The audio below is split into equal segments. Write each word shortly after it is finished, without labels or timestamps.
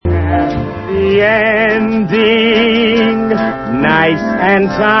ending, nice and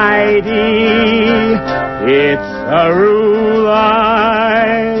tidy. It's a rule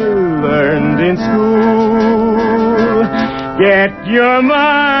I learned in school. Get your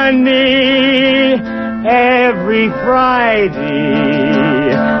money every Friday.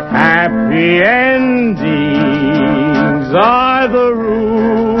 Happy endings are the rule.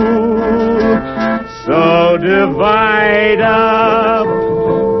 So divide up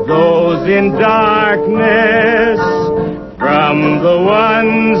those in darkness from the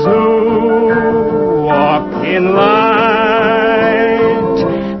ones who walk in light.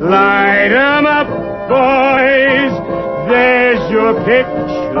 Light 'em up, boys, there's your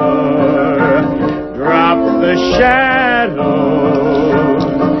picture. Drop the shadows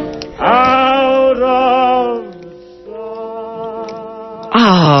out of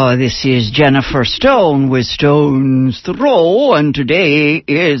sight. This is Jennifer Stone with Stone's Throw, and today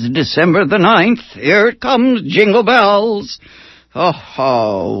is December the 9th. Here it comes, Jingle Bells.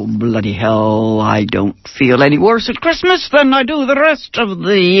 Oh, bloody hell, I don't feel any worse at Christmas than I do the rest of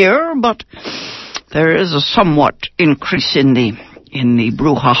the year, but there is a somewhat increase in the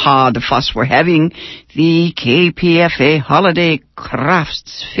brouhaha, the fuss we're having. The KPFA Holiday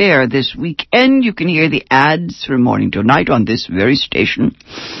Crafts Fair this weekend. You can hear the ads from morning to night on this very station.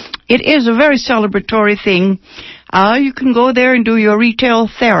 It is a very celebratory thing. You can go there and do your retail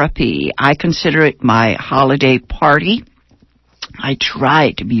therapy. I consider it my holiday party. I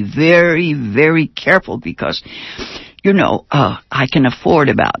try to be very, very careful because, I can afford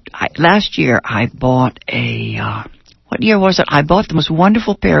last year I bought what year was it? I bought the most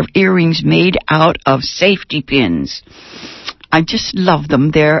wonderful pair of earrings made out of safety pins. I just love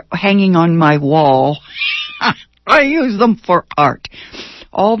them. They're hanging on my wall. I use them for art.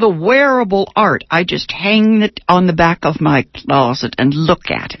 All the wearable art, I just hang it on the back of my closet and look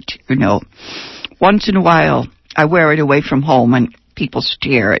at it, Once in a while, I wear it away from home and people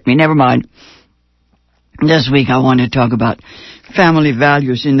stare at me. Never mind. This week I want to talk about family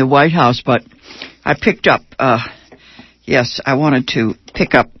values in the White House, but I picked up, I wanted to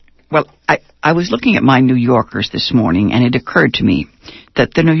pick up, I was looking at my New Yorkers this morning, and it occurred to me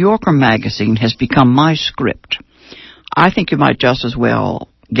that the New Yorker magazine has become my script. I think you might just as well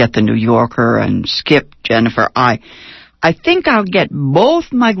get the New Yorker and skip Jennifer. I think I'll get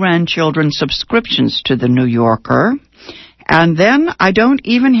both my grandchildren subscriptions to the New Yorker, and then I don't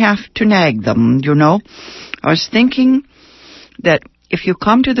even have to nag them, I was thinking that if you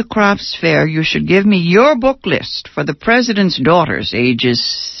come to the crafts fair, you should give me your book list for the president's daughters, ages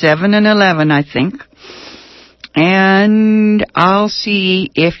 7 and 11, I think. And I'll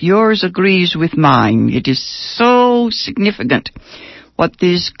see if yours agrees with mine. It is so significant what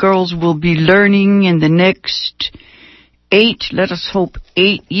these girls will be learning in the next 8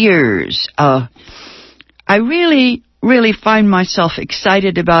 years. I really find myself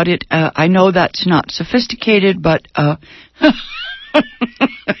excited about it. I know that's not sophisticated, but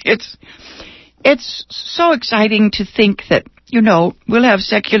it's so exciting to think that, we'll have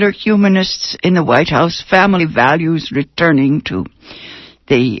secular humanists in the White House, family values returning to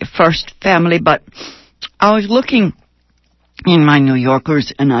the first family. But I was looking in my New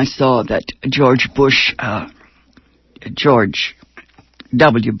Yorkers, and I saw that George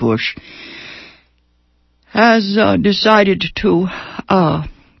W. Bush, has decided to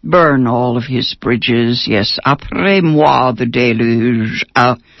burn all of his bridges. Yes, après moi the deluge.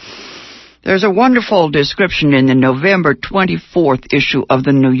 There's a wonderful description in the November 24th issue of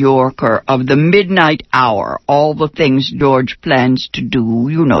the New Yorker of the midnight hour, all the things George plans to do,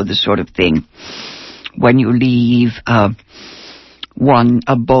 the sort of thing. When you leave one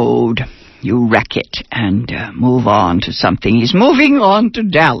abode, you wreck it and move on to something. He's moving on to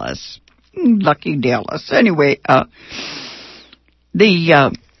Dallas. Lucky Dallas. Anyway,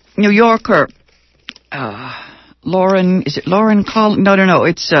 the New Yorker, it's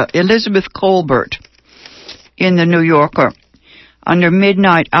Elizabeth Colbert in the New Yorker. Under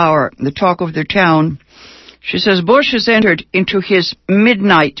midnight hour, the talk of their town, she says, Bush has entered into his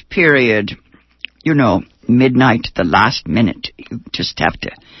midnight period. Midnight, the last minute. You just have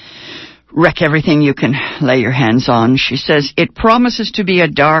to wreck everything you can lay your hands on. She says, it promises to be a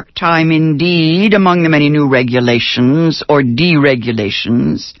dark time indeed among the many new regulations or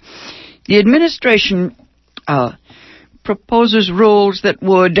deregulations. The administration proposes rules that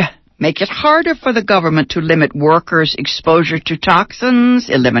would make it harder for the government to limit workers' exposure to toxins,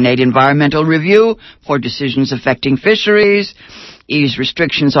 eliminate environmental review for decisions affecting fisheries, ease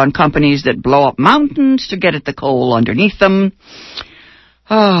restrictions on companies that blow up mountains to get at the coal underneath them.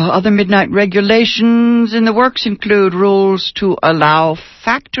 Other midnight regulations in the works include rules to allow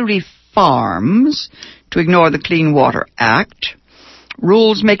factory farms to ignore the Clean Water Act,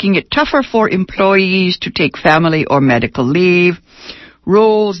 rules making it tougher for employees to take family or medical leave,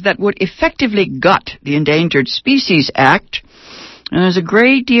 rules that would effectively gut the Endangered Species Act. And there's a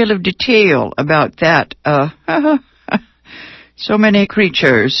great deal of detail about that. So many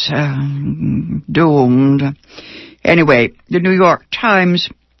creatures doomed. Anyway, the New York Times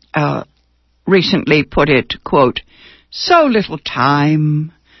recently put it, quote, "So little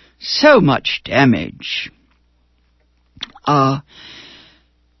time, so much damage."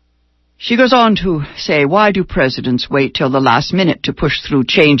 She goes on to say, why do presidents wait till the last minute to push through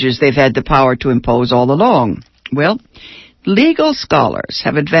changes they've had the power to impose all along? Well, legal scholars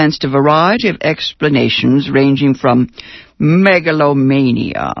have advanced a variety of explanations ranging from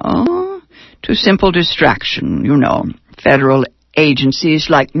megalomania to simple distraction. You know, federal agencies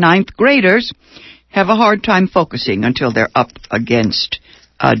like ninth graders have a hard time focusing until they're up against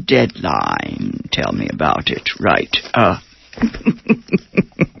a deadline. Tell me about it, right?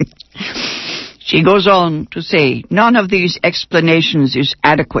 She goes on to say, none of these explanations is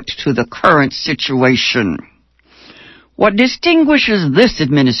adequate to the current situation. What distinguishes this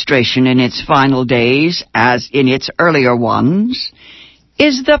administration in its final days, as in its earlier ones,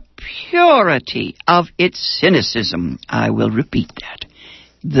 is the purity of its cynicism. I will repeat that.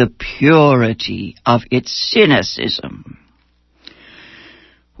 The purity of its cynicism.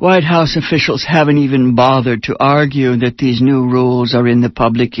 White House officials haven't even bothered to argue that these new rules are in the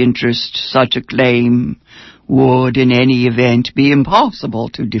public interest. Such a claim would, in any event, be impossible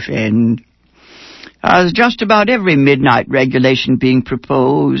to defend, as just about every midnight regulation being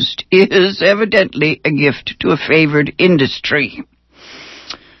proposed is evidently a gift to a favored industry.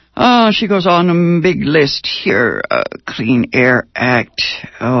 She goes on a big list here. Clean Air Act.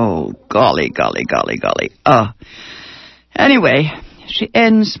 Oh, golly. Anyway, she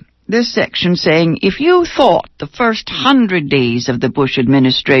ends this section saying, if you thought the first 100 days of the Bush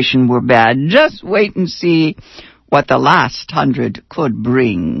administration were bad, just wait and see what the last 100 could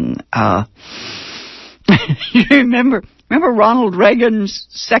bring. You remember Ronald Reagan's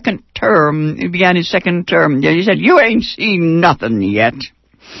second term? He began his second term. He said, you ain't seen nothing yet.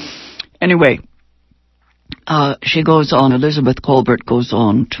 Anyway, she goes on, Elizabeth Colbert goes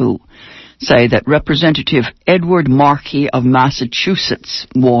on to say that Representative Edward Markey of Massachusetts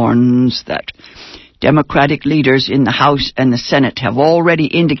warns that Democratic leaders in the House and the Senate have already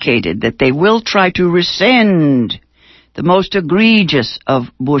indicated that they will try to rescind the most egregious of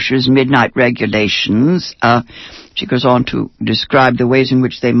Bush's midnight regulations. She goes on to describe the ways in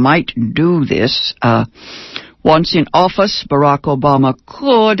which they might do this. Once in office, Barack Obama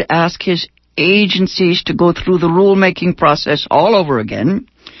could ask his agencies to go through the rulemaking process all over again.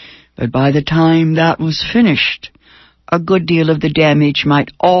 But by the time that was finished, a good deal of the damage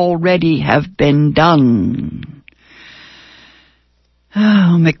might already have been done.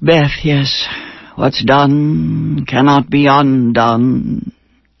 Oh, Macbeth, yes. What's done cannot be undone.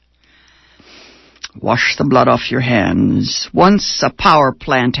 Wash the blood off your hands. Once a power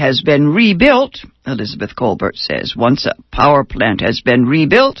plant has been rebuilt, Elizabeth Colbert says, once a power plant has been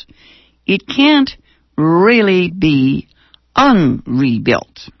rebuilt, it can't really be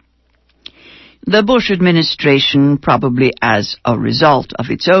unrebuilt. The Bush administration, probably as a result of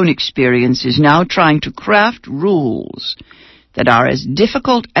its own experience, is now trying to craft rules that are as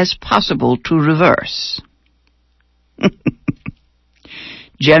difficult as possible to reverse.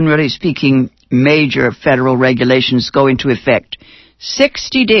 Generally speaking, major federal regulations go into effect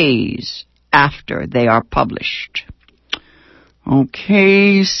 60 days after they are published.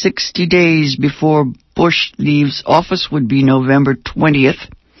 Okay, 60 days before Bush leaves office would be November 20th.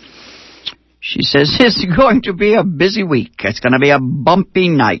 She says it's going to be a busy week. It's going to be a bumpy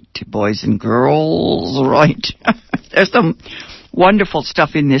night, boys and girls, right? There's some wonderful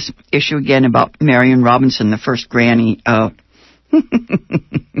stuff in this issue again about Marion Robinson, the first granny.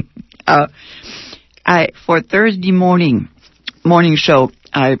 For Thursday morning show,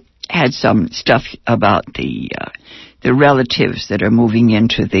 I had some stuff about the relatives that are moving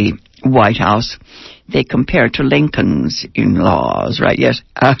into the White House. They compare to Lincoln's in-laws, right? Yes,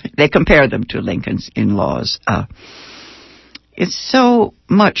 they compare them to Lincoln's in-laws. It's so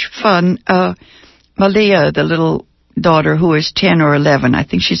much fun. Malia, the little daughter who is 10 or 11, I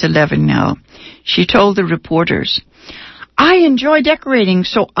think she's 11 now, she told the reporters, I enjoy decorating,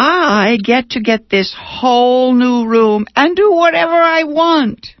 so I get to get this whole new room and do whatever I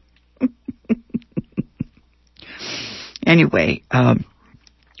want. Anyway,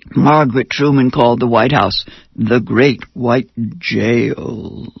 Margaret Truman called the White House the Great White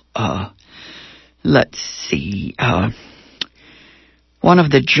Jail. Let's see. one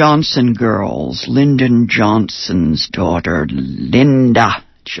of the Johnson girls, Lyndon Johnson's daughter, Linda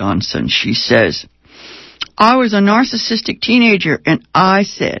Johnson, she says, I was a narcissistic teenager and I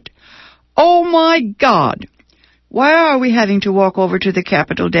said, oh my God, why are we having to walk over to the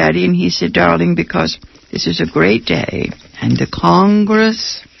Capitol, Daddy? And he said, darling, because this is a great day and the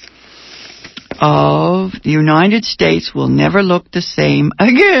Congress of the United States will never look the same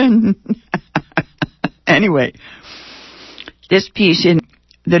again. Anyway, this piece in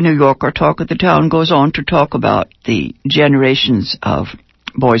the New Yorker Talk of the Town goes on to talk about the generations of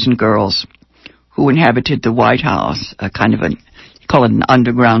boys and girls who inhabited the White House, a kind of you call it an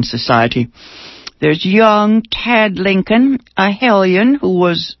underground society. There's young Tad Lincoln, a hellion who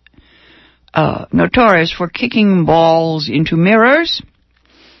was notorious for kicking balls into mirrors.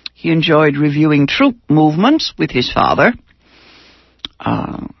 He enjoyed reviewing troop movements with his father.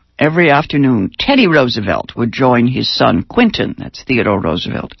 Every afternoon, Teddy Roosevelt would join his son Quentin, that's Theodore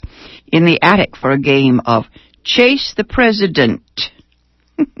Roosevelt, in the attic for a game of Chase the President.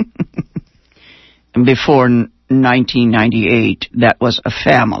 And before 1998, that was a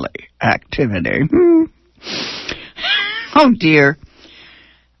family activity. Oh, dear.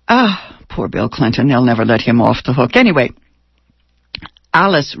 Poor Bill Clinton. They'll never let him off the hook. Anyway,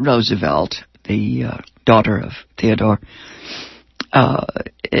 Alice Roosevelt, the daughter of Theodore,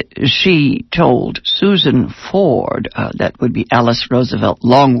 she told Susan Ford, that would be Alice Roosevelt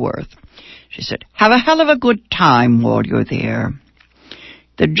Longworth, she said, have a hell of a good time while you're there.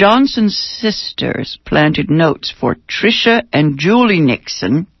 The Johnson sisters planted notes for Tricia and Julie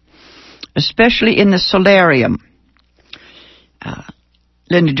Nixon, especially in the solarium.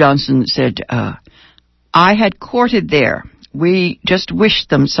 Lyndon Johnson said, I had courted there. We just wished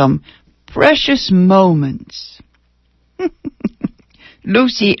them some precious moments.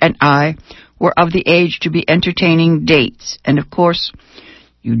 Lucy and I were of the age to be entertaining dates, and of course,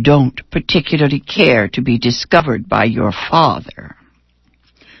 you don't particularly care to be discovered by your father.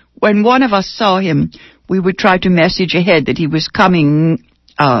 When one of us saw him, we would try to message ahead that he was coming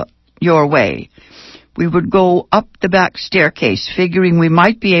your way. We would go up the back staircase, figuring we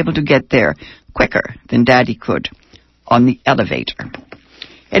might be able to get there quicker than Daddy could on the elevator.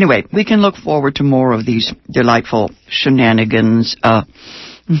 Anyway, we can look forward to more of these delightful shenanigans.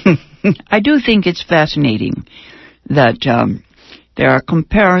 I do think it's fascinating that there are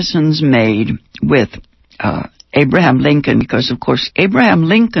comparisons made with Abraham Lincoln, because, of course, Abraham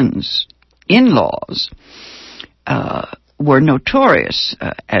Lincoln's in-laws were notorious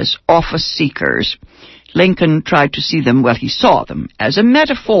as office seekers. Lincoln tried to see them, well, he saw them as a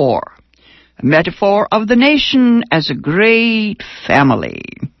metaphor of the nation as a great family.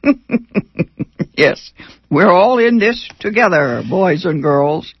 Yes, we're all in this together, boys and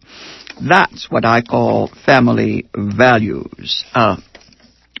girls. That's what I call family values.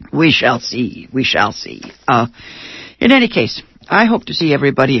 We shall see. We shall see. In any case, I hope to see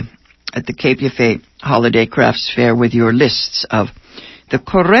everybody at the KPFA Holiday Crafts Fair with your lists of the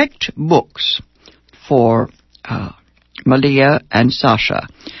correct books for Malia and Sasha.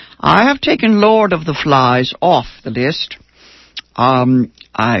 I have taken Lord of the Flies off the list.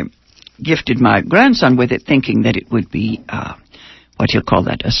 I gifted my grandson with it thinking that it would be, what do you call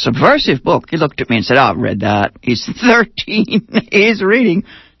that, a subversive book. He looked at me and said, I've read that. He's 13. He's reading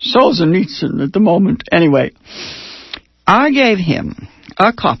Solzhenitsyn at the moment. Anyway, I gave him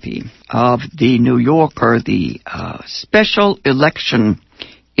a copy of the New Yorker, the special election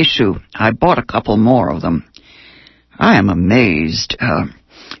issue. I bought a couple more of them. I am amazed.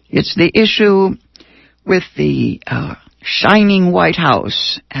 It's the issue with the shining White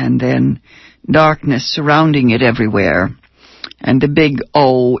House and then darkness surrounding it everywhere. And the big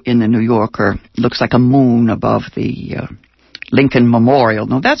O in the New Yorker looks like a moon above the Lincoln Memorial.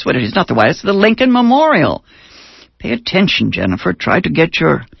 No, that's what it is, not the White House. It's the Lincoln Memorial. Pay attention, Jennifer. Try to get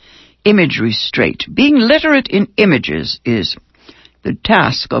your imagery straight. Being literate in images is the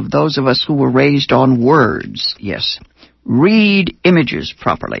task of those of us who were raised on words. Yes. Read images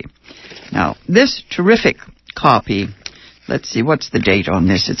properly. Now, this terrific copy, let's see, what's the date on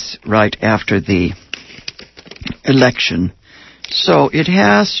this? It's right after the election. So it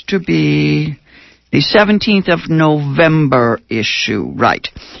has to be the 17th of November issue. Right.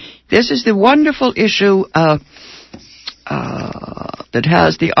 This is the wonderful issue that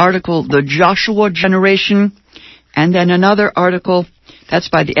has the article, The Joshua Generation, and then another article, that's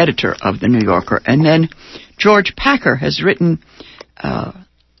by the editor of the New Yorker, and then George Packer has written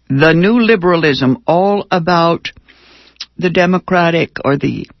The New Liberalism, all about the Democratic or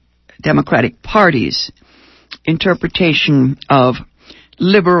the Democratic Party's interpretation of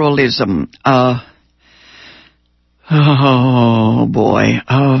liberalism. Oh, boy.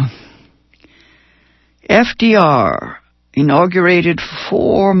 FDR inaugurated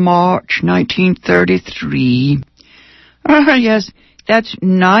 4 March 1933. Yes, that's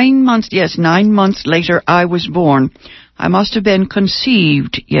 9 months. Yes, 9 months later I was born. I must have been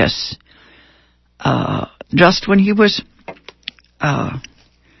conceived, yes. Just when he was... No,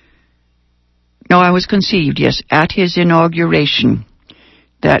 I was conceived, yes, at his inauguration.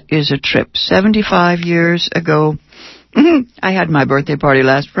 That is a trip. 75 years ago. I had my birthday party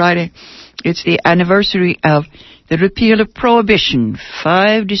last Friday. It's the anniversary of the repeal of Prohibition,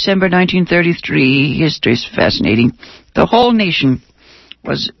 5 December 1933. History is fascinating. The whole nation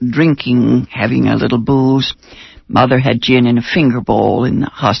was drinking, having a little booze. Mother had gin in a finger bowl in the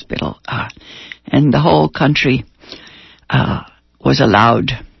hospital. And the whole country was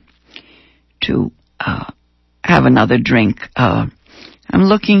allowed to have another drink. I'm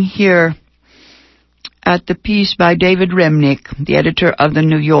looking here at the piece by David Remnick, the editor of The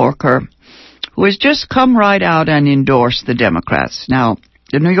New Yorker, who has just come right out and endorsed the Democrats. Now,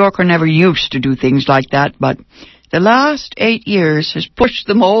 The New Yorker never used to do things like that, but the last 8 years has pushed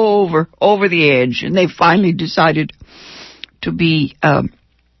them over the edge, and they finally decided to be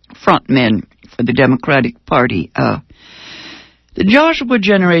front men for the Democratic Party. The Joshua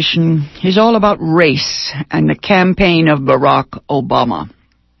generation is all about race and the campaign of Barack Obama.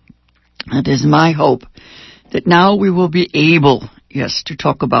 It is my hope that now we will be able, yes, to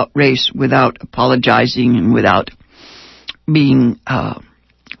talk about race without apologizing and without being,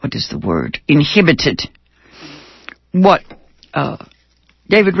 inhibited. What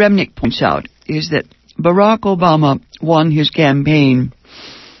David Remnick points out is that Barack Obama won his campaign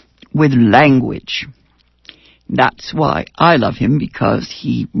with language. That's why I love him, because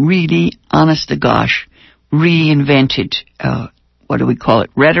he really, honest to gosh, reinvented,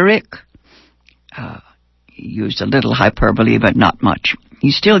 rhetoric. He used a little hyperbole, but not much.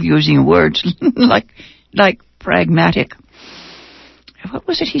 He's still using words like pragmatic. What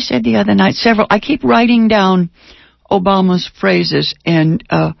was it he said the other night? I keep writing down Obama's phrases, and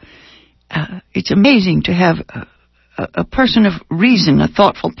it's amazing to have a person of reason, a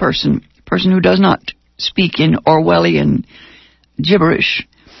thoughtful person who does not speak in Orwellian gibberish.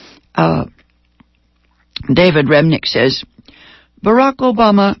 David Remnick says, Barack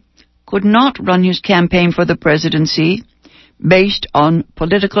Obama could not run his campaign for the presidency based on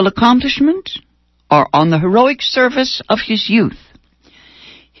political accomplishment or on the heroic service of his youth.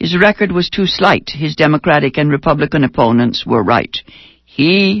 His record was too slight. His Democratic and Republican opponents were right.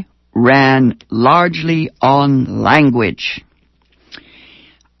 He ran largely on language,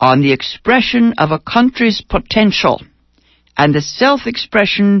 on the expression of a country's potential and the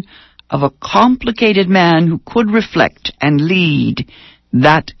self-expression of a complicated man who could reflect and lead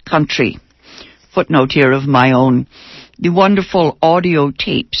that country. Footnote here of my own. The wonderful audio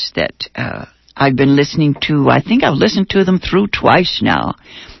tapes that I've been listening to. I think I've listened to them through twice now.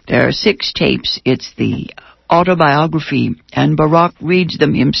 There are 6 tapes. It's the autobiography, and Barack reads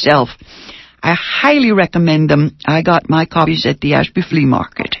them himself. I highly recommend them. I got my copies at the Ashby Flea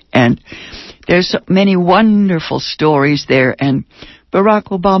Market, and there's so many wonderful stories there. And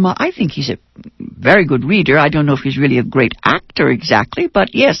Barack Obama, I think he's a very good reader. I don't know if he's really a great actor exactly,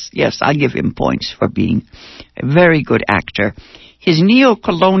 but yes, I give him points for being a very good actor. His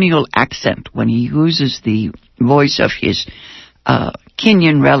neo-colonial accent, when he uses the voice of his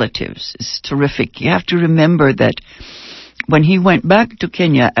Kenyan relatives, is terrific. You have to remember that when he went back to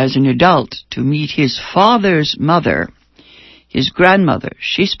Kenya as an adult to meet his father's mother, his grandmother,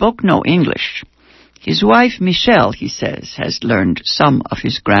 she spoke no English. His wife, Michelle, he says, has learned some of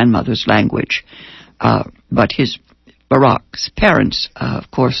his grandmother's language. But Barack's parents, of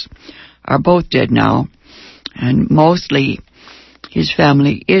course, are both dead now. And mostly his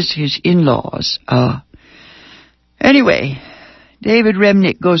family is his in-laws. Anyway, David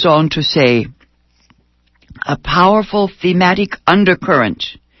Remnick goes on to say, a powerful thematic undercurrent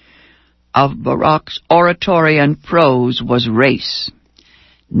of Barack's oratory and prose was race.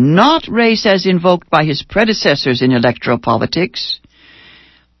 Not race as invoked by his predecessors in electoral politics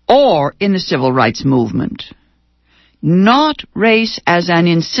or in the civil rights movement. Not race as an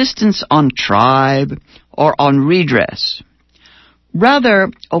insistence on tribe or on redress. Rather,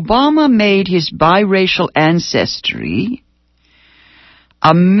 Obama made his biracial ancestry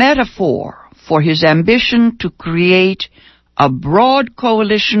a metaphor for his ambition to create a broad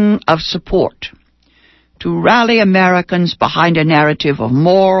coalition of support to rally Americans behind a narrative of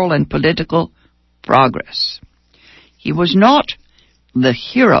moral and political progress. He was not the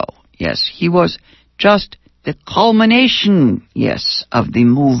hero. Yes, he was just the culmination, yes, of the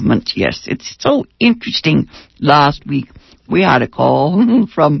movement, yes. It's so interesting. Last week, we had a call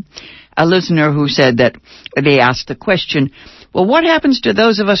from a listener who said that they asked the question, well, what happens to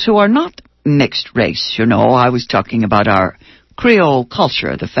those of us who are not mixed race? You know, I was talking about our Creole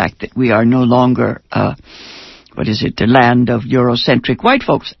culture, the fact that we are no longer, the land of Eurocentric white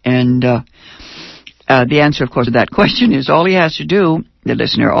folks. And the answer, of course, to that question is all he has to do, the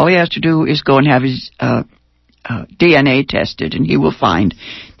listener, all he has to do is go and have his DNA tested, and he will find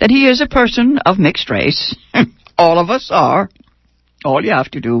that he is a person of mixed race. All of us are. All you have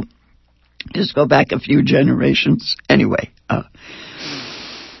to do is go back a few generations. Anyway,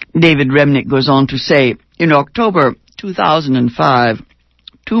 David Remnick goes on to say, in October 2005,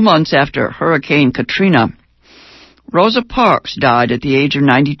 2 months after Hurricane Katrina, Rosa Parks died at the age of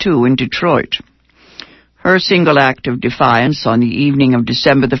 92 in Detroit. Her single act of defiance on the evening of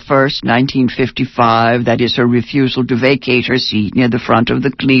December the 1st, 1955, that is her refusal to vacate her seat near the front of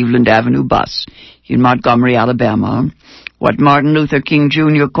the Cleveland Avenue bus in Montgomery, Alabama, what Martin Luther King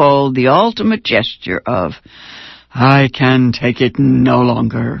Jr. called the ultimate gesture of, I can take it no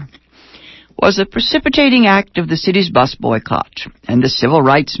longer, was a precipitating act of the city's bus boycott and the civil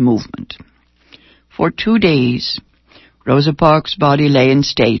rights movement. For 2 days, Rosa Parks' body lay in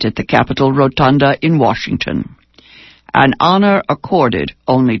state at the Capitol Rotunda in Washington, an honor accorded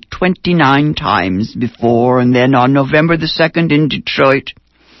only 29 times before, and then on November the 2nd in Detroit,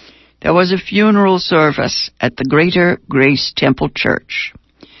 there was a funeral service at the Greater Grace Temple Church.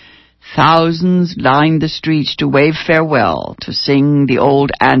 Thousands lined the streets to wave farewell, to sing the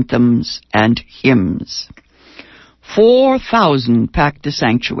old anthems and hymns. 4,000 packed the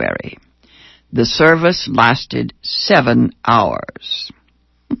sanctuary. The service lasted 7 hours.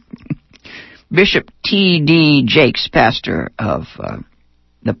 Bishop T.D. Jakes, pastor of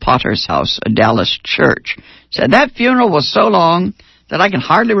the Potter's House, a Dallas church, said that funeral was so long that I can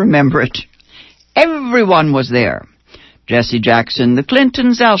hardly remember it. Everyone was there. Jesse Jackson, the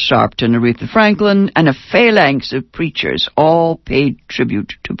Clintons, Al Sharpton, Aretha Franklin, and a phalanx of preachers all paid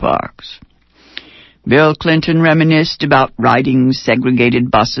tribute to Parks. Bill Clinton reminisced about riding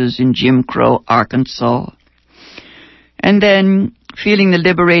segregated buses in Jim Crow, Arkansas. And then, feeling the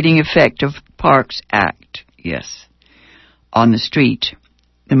liberating effect of Parks' act, yes, on the street,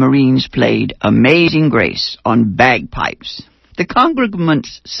 the Marines played Amazing Grace on bagpipes. The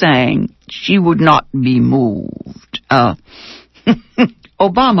congregants sang, She Would Not Be Moved.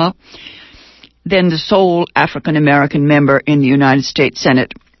 Obama, then the sole African-American member in the United States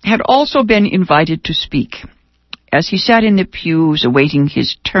Senate, had also been invited to speak. As he sat in the pews awaiting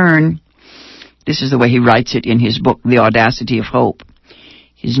his turn, this is the way he writes it in his book, The Audacity of Hope,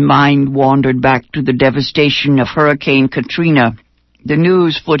 his mind wandered back to the devastation of Hurricane Katrina, the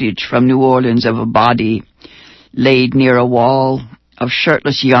news footage from New Orleans of a body laid near a wall, of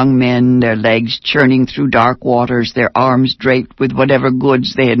shirtless young men, their legs churning through dark waters, their arms draped with whatever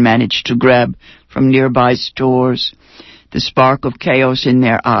goods they had managed to grab from nearby stores, the spark of chaos in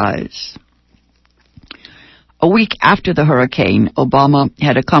their eyes. A week after the hurricane, Obama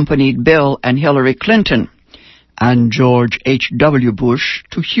had accompanied Bill and Hillary Clinton and George H.W. Bush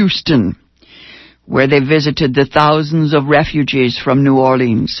to Houston, where they visited the thousands of refugees from New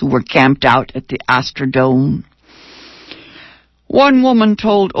Orleans who were camped out at the Astrodome. One woman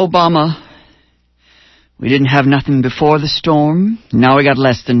told Obama, "We didn't have nothing before the storm, now we got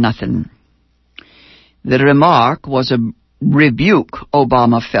less than nothing." The remark was a rebuke,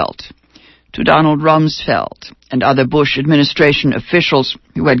 Obama felt, to Donald Rumsfeld and other Bush administration officials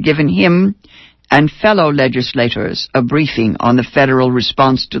who had given him and fellow legislators a briefing on the federal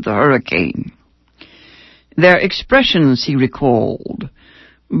response to the hurricane. Their expressions, he recalled,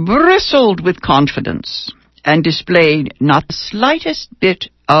 bristled with confidence and displayed not the slightest bit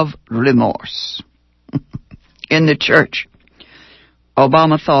of remorse. In the church,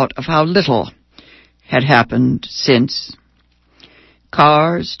 Obama thought of how little had happened since.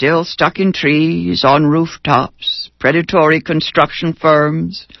 Cars still stuck in trees, on rooftops, predatory construction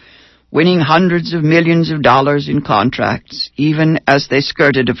firms, winning hundreds of millions of dollars in contracts, even as they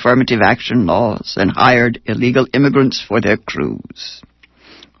skirted affirmative action laws and hired illegal immigrants for their crews.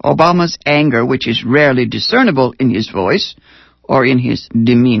 Obama's anger, which is rarely discernible in his voice or in his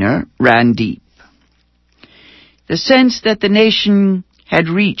demeanor, ran deep. The sense that the nation had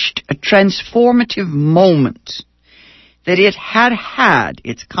reached a transformative moment, that it had had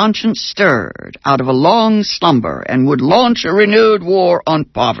its conscience stirred out of a long slumber and would launch a renewed war on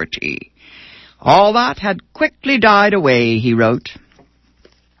poverty. All that had quickly died away, he wrote.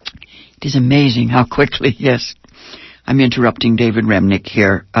 It is amazing how quickly, yes. I'm interrupting David Remnick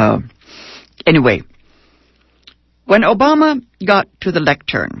here. Anyway, When Obama got to the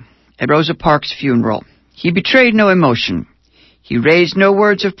lectern at Rosa Parks' funeral, he betrayed no emotion. He raised no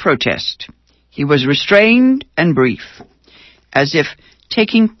words of protest. He was restrained and brief, as if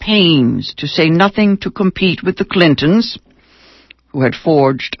taking pains to say nothing to compete with the Clintons, who had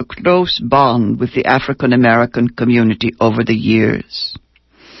forged a close bond with the African-American community over the years,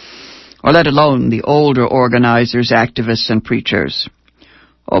 or let alone the older organizers, activists, and preachers.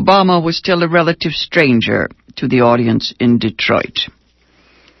 Obama was still a relative stranger to the audience in Detroit.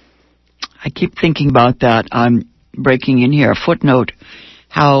 I keep thinking about that. I'm breaking in here a footnote,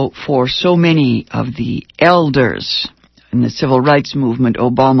 how for so many of the elders in the civil rights movement,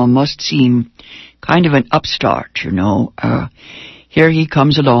 Obama must seem kind of an upstart, Here he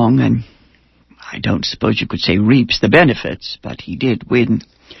comes along, and I don't suppose you could say reaps the benefits, but he did win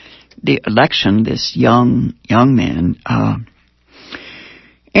the election, this young man.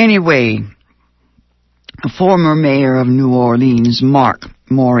 Anyway, a former mayor of New Orleans, Marc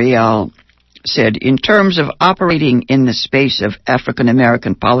Morial, said, in terms of operating in the space of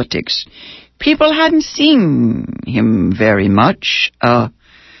African-American politics, people hadn't seen him very much.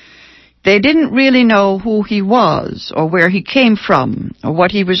 They didn't really know who he was or where he came from or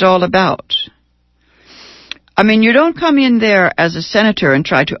what he was all about. I mean, you don't come in there as a senator and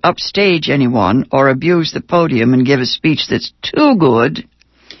try to upstage anyone or abuse the podium and give a speech that's too good.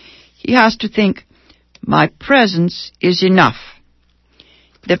 He has to think, my presence is enough.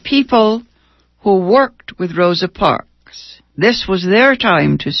 The people who worked with Rosa Parks, this was their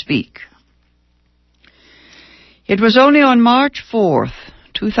time to speak. It was only on March 4th,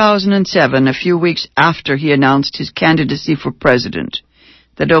 2007, a few weeks after he announced his candidacy for president,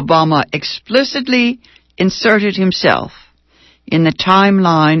 that Obama explicitly inserted himself in the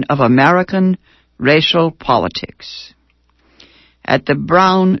timeline of American racial politics. At the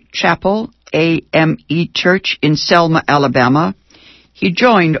Brown Chapel AME Church in Selma, Alabama, he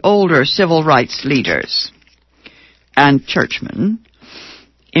joined older civil rights leaders and churchmen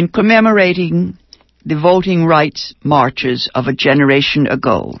in commemorating the voting rights marches of a generation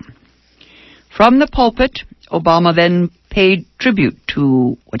ago. From the pulpit, Obama then paid tribute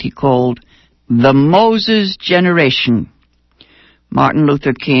to what he called the Moses generation. Martin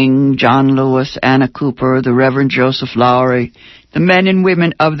Luther King, John Lewis, Anna Cooper, the Reverend Joseph Lowry, the men and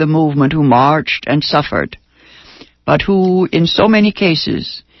women of the movement who marched and suffered, but who, in so many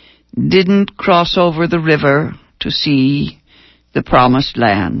cases, didn't cross over the river to see the promised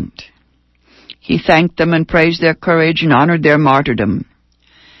land. He thanked them and praised their courage and honored their martyrdom.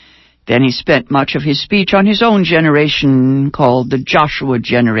 Then he spent much of his speech on his own generation, called the Joshua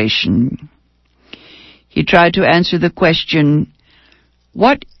generation. He tried to answer the question,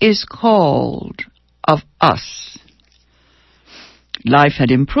 what is called of us? Life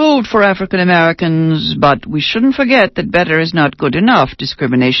had improved for African Americans, but we shouldn't forget that better is not good enough.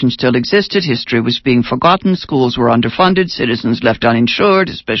 Discrimination still existed, history was being forgotten, schools were underfunded, citizens left uninsured,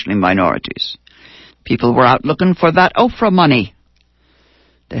 especially minorities. People were out looking for that Oprah money.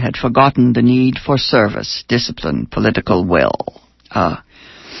 They had forgotten the need for service, discipline, political will.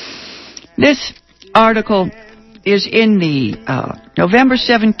 This article is in the November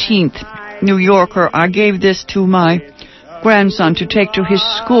 17th New Yorker. I gave this to my grandson to take to his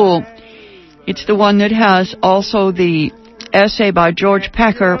school. It's the one that has also the essay by George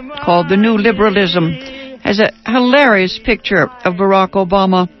Packer called The New Liberalism. Has a hilarious picture of Barack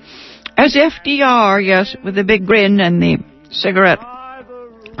Obama as FDR, yes, with the big grin and the cigarette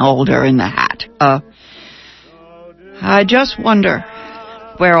holder in the hat. I just wonder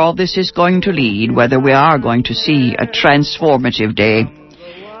where all this is going to lead, whether we are going to see a transformative day.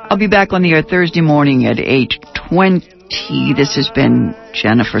 I'll be back on the air Thursday morning at 8:20. This has been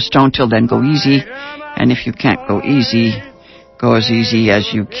Jennifer Stone. Till then, go easy. And if you can't go easy, go as easy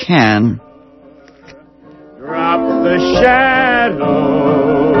as you can. Drop the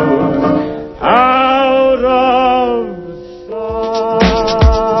shadows out of sight.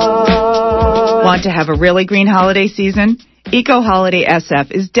 Want to have a really green holiday season? Eco Holiday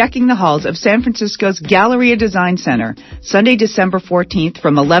SF is decking the halls of San Francisco's Galleria Design Center, Sunday, December 14th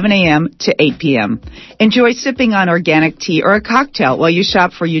from 11 a.m. to 8 p.m. Enjoy sipping on organic tea or a cocktail while you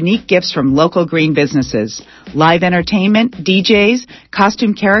shop for unique gifts from local green businesses. Live entertainment, DJs,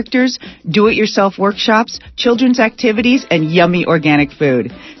 costume characters, do-it-yourself workshops, children's activities, and yummy organic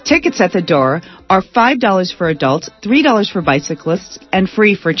food. Tickets at the door are $5 for adults, $3 for bicyclists, and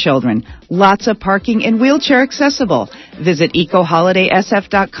free for children. Lots of parking and wheelchair accessible. Visit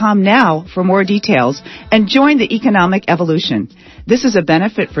EcoHolidaySF.com now for more details and join the economic evolution. This is a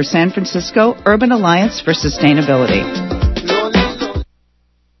benefit for San Francisco Urban Alliance for Sustainability.